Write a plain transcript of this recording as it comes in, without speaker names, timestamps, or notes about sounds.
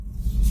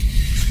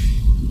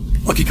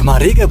Akik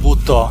már régebb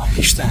óta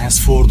Istenhez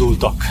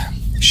fordultak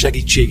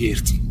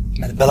segítségért,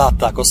 mert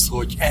belátták azt,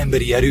 hogy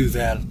emberi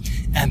erővel,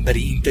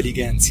 emberi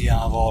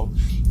intelligenciával,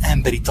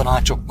 emberi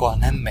tanácsokkal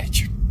nem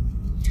megy.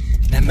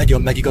 Nem megy a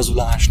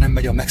megigazulás, nem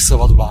megy a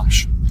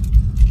megszabadulás.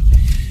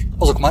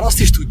 Azok már azt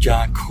is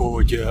tudják,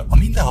 hogy a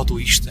mindenható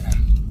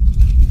Isten,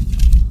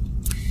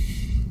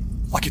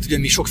 akit ugye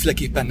mi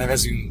sokféleképpen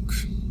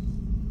nevezünk,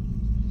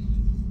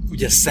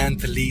 ugye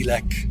szent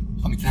lélek,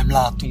 amit nem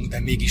látunk, de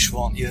mégis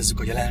van, érezzük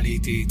a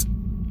jelenlétét,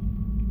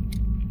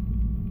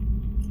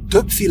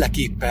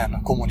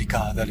 többféleképpen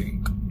kommunikál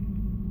velünk.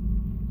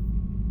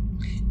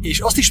 És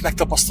azt is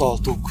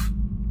megtapasztaltuk,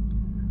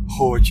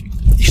 hogy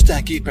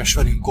Isten képes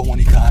velünk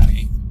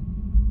kommunikálni.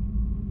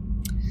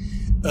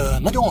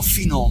 Nagyon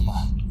finom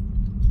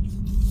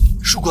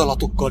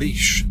sugallatokkal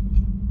is,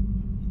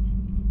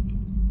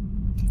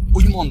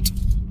 úgymond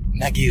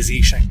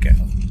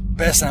megérzésekkel.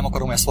 Persze nem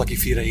akarom ezt valaki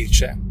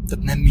félreértse,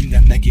 tehát nem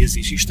minden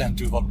megérzés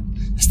Istentől való,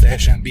 ez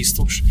teljesen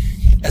biztos.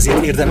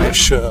 Ezért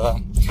érdemes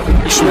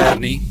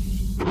ismerni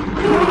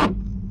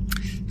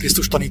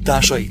Krisztus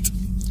tanításait,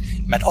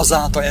 mert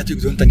azáltal el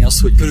tudjuk dönteni azt,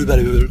 hogy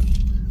körülbelül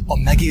a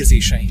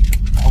megérzéseink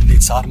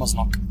honnét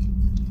származnak.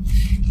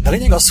 De a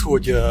lényeg az,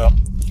 hogy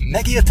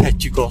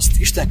megérthetjük azt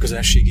Isten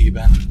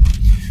közelségében,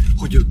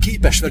 hogy ő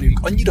képes velünk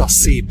annyira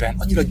szépen,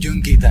 annyira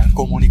gyöngéden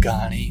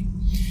kommunikálni,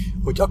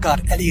 hogy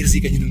akár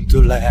elérzékenyülünk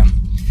tőle,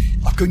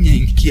 a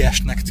könnyeink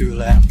kiesnek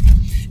tőle,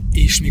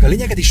 és még a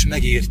lényeget is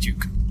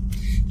megértjük.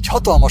 Egy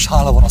hatalmas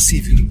hála van a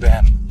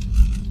szívünkben,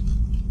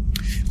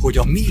 hogy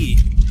a mi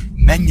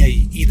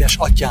mennyei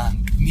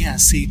édesatyánk milyen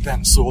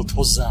szépen szólt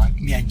hozzánk,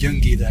 milyen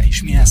gyöngéden,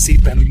 és milyen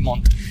szépen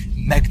úgymond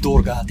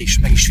megdorgált és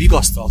meg is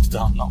vigasztalt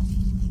utána.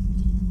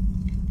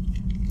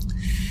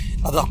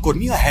 De akkor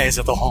mi a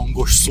helyzet a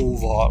hangos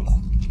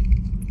szóval?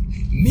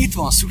 Mit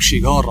van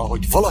szükség arra,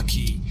 hogy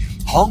valaki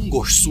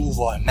hangos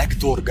szóval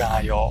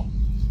megdorgálja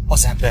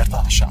az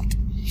embertársát?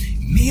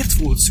 Miért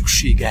volt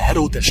szüksége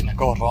Heródesnek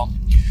arra,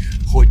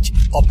 hogy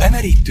a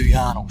bemerítő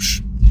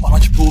János, a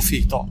nagy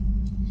próféta,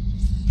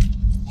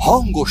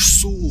 hangos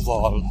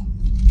szóval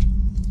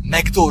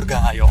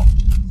megdorgálja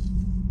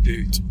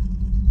őt?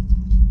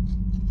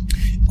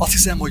 Azt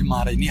hiszem, hogy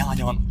már egy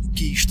néhányan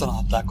ki is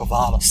találták a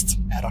választ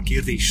erre a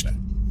kérdésre.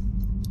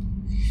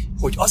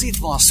 Hogy azért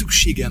van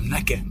szükségem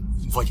nekem,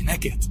 vagy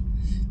neked,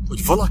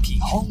 hogy valaki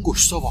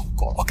hangos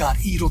szavakkal, akár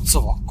írott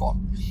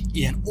szavakkal,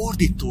 ilyen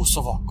ordító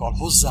szavakkal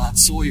hozzád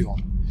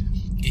szóljon,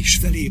 és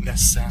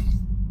felébresszen,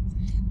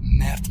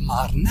 mert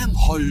már nem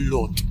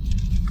hallod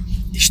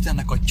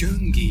Istennek a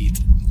gyöngét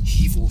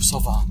hívó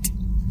szavát,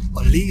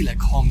 a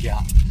lélek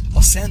hangját,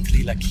 a szent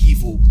lélek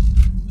hívó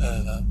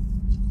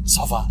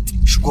szavát,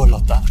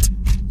 sugallatát.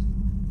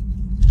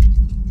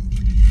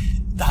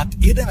 Tehát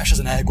érdemes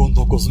ezen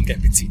elgondolkoznunk egy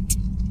picit.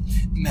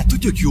 Mert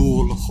tudjuk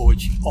jól,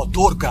 hogy a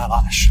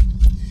dorgálás,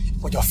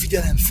 vagy a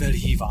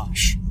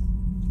figyelemfelhívás,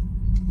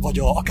 vagy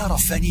akár a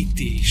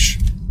fenyítés,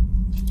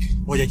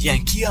 vagy egy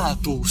ilyen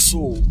kiáltó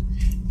szó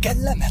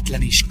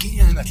kellemetlen és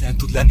kényelmetlen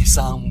tud lenni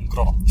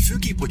számunkra,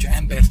 főképp, hogyha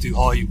embertől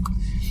halljuk.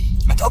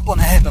 Mert abban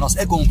a helyben az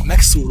egónk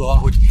megszólal,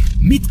 hogy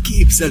mit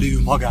képzel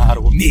ő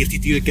magáról, miért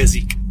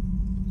ítélkezik.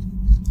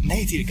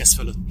 Ne ítélkezz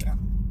fölöttem.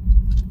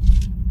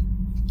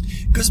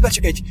 Közben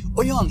csak egy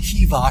olyan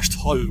hívást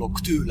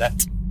hallok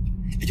tőled,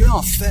 egy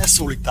olyan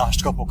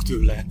felszólítást kapok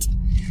tőled,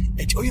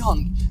 egy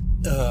olyan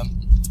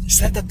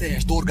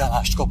szeretetteljes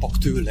dorgálást kapok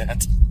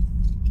tőled,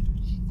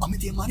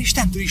 amit én már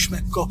Istentől is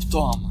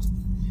megkaptam,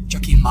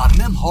 csak én már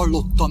nem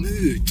hallottam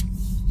őt,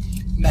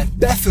 mert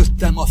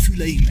beföttem a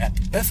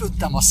füleimet,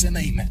 beföttem a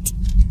szemeimet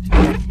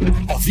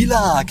a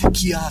világ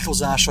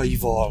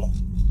kiáltozásaival.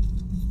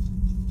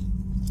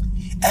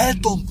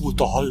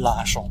 Eltompult a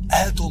hallásom,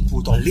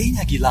 eltompult a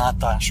lényegi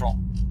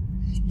látásom,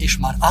 és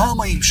már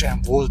álmaim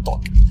sem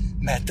voltak,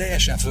 mert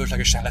teljesen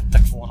fölöslegesen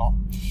lettek volna.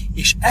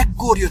 És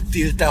ekkor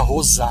jöttél te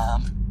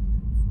hozzám,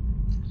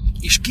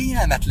 és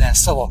kényelmetlen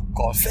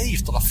szavakkal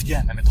felhívtad a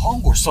figyelmemet,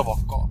 hangos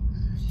szavakkal,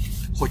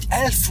 hogy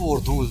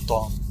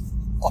elfordultam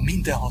a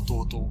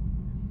mindenhatótól,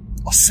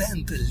 a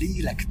szent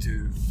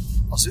lélektől,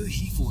 az ő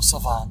hívó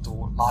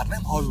szavától. Már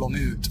nem hallom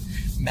őt,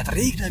 mert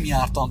rég nem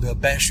jártam be a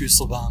belső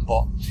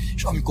szobámba,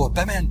 és amikor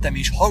bementem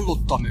és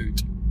hallottam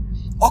őt,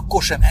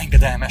 akkor sem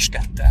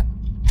engedelmeskedtem.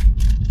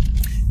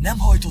 Nem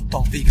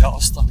hajtottam végre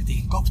azt, amit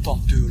én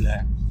kaptam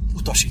tőle,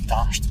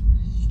 utasítást,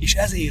 és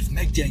ezért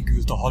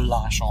meggyengült a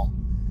hallásom,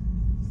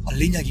 a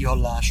lényegi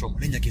hallásom, a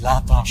lényegi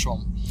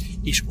látásom,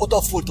 és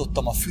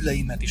odafordítottam a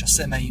füleimet és a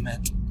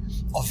szemeimet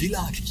a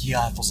világ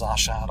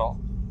kiáltozására.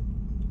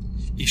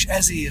 És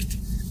ezért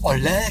a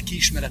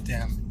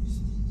lelkiismeretem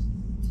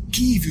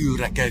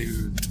kívülre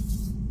került,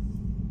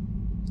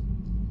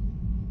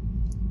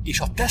 és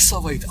a te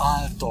szavaid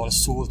által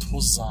szólt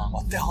hozzám,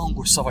 a te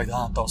hangos szavaid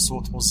által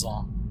szólt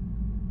hozzám,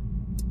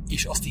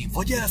 és azt én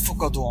vagy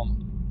elfogadom,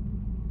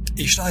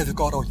 és rájövök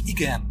arra, hogy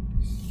igen,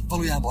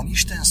 valójában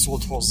Isten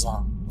szólt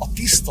hozzám, a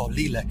tiszta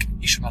lélek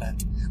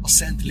ismeret, a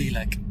szent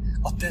lélek,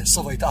 a te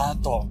szavaid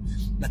által,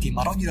 mert én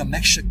már annyira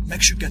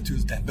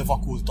megsüketültem,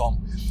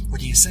 bevakultam,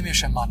 hogy én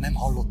személyesen már nem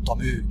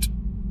hallottam őt.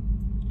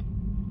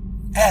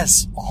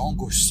 ez a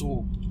hangos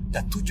szó.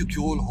 De tudjuk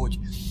jól,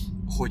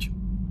 hogy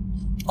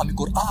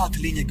amikor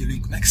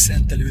átlényegülünk,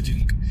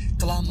 megszentelődünk,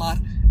 talán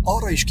már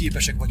arra is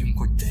képesek vagyunk,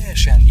 hogy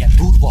teljesen ilyen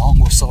durva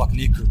hangos szavak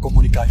nélkül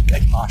kommunikáljunk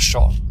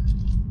egymással.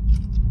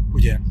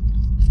 Ugye?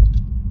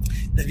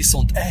 De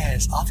viszont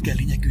ehhez át kell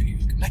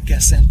lényegülnünk, meg kell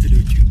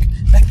szentelődjünk,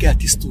 meg kell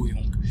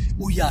tisztuljunk,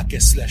 újjá kell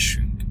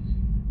szülessünk,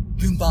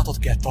 bűnbántot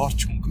kell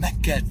tartsunk, meg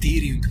kell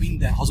térjünk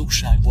minden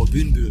hazugságból,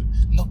 bűnből,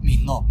 nap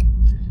mint nap,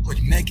 hogy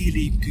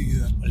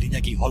megélépüljön a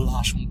lényegi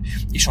hallásunk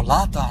és a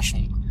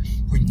látásunk,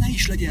 hogy ne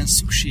is legyen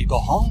szükség a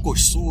hangos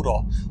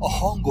szóra, a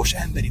hangos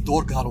emberi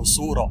dorgáló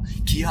szóra,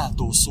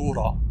 kiáltó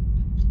szóra.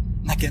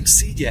 Nekem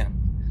szégyen,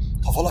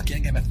 ha valaki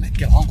engemet meg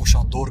kell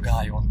hangosan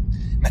dorgáljon,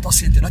 mert azt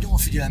jelenti, nagyon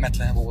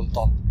figyelmetlen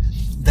voltam,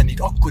 de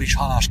még akkor is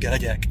hálás kell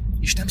legyek,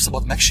 és nem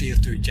szabad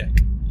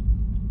megsértődjek,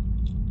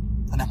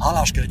 hanem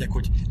hálás kell legyek,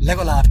 hogy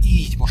legalább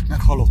így most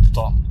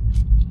meghallottam.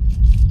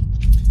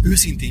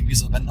 Őszintén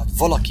bízom benne, hogy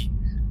valaki,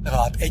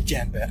 legalább egy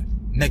ember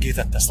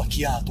megértette ezt a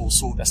kiáltó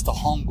szót, ezt a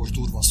hangos,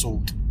 durva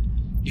szót,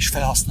 és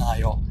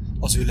felhasználja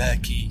az ő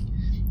lelki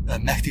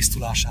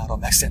megtisztulására,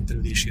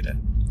 megszentelődésére.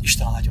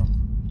 Isten áldjon!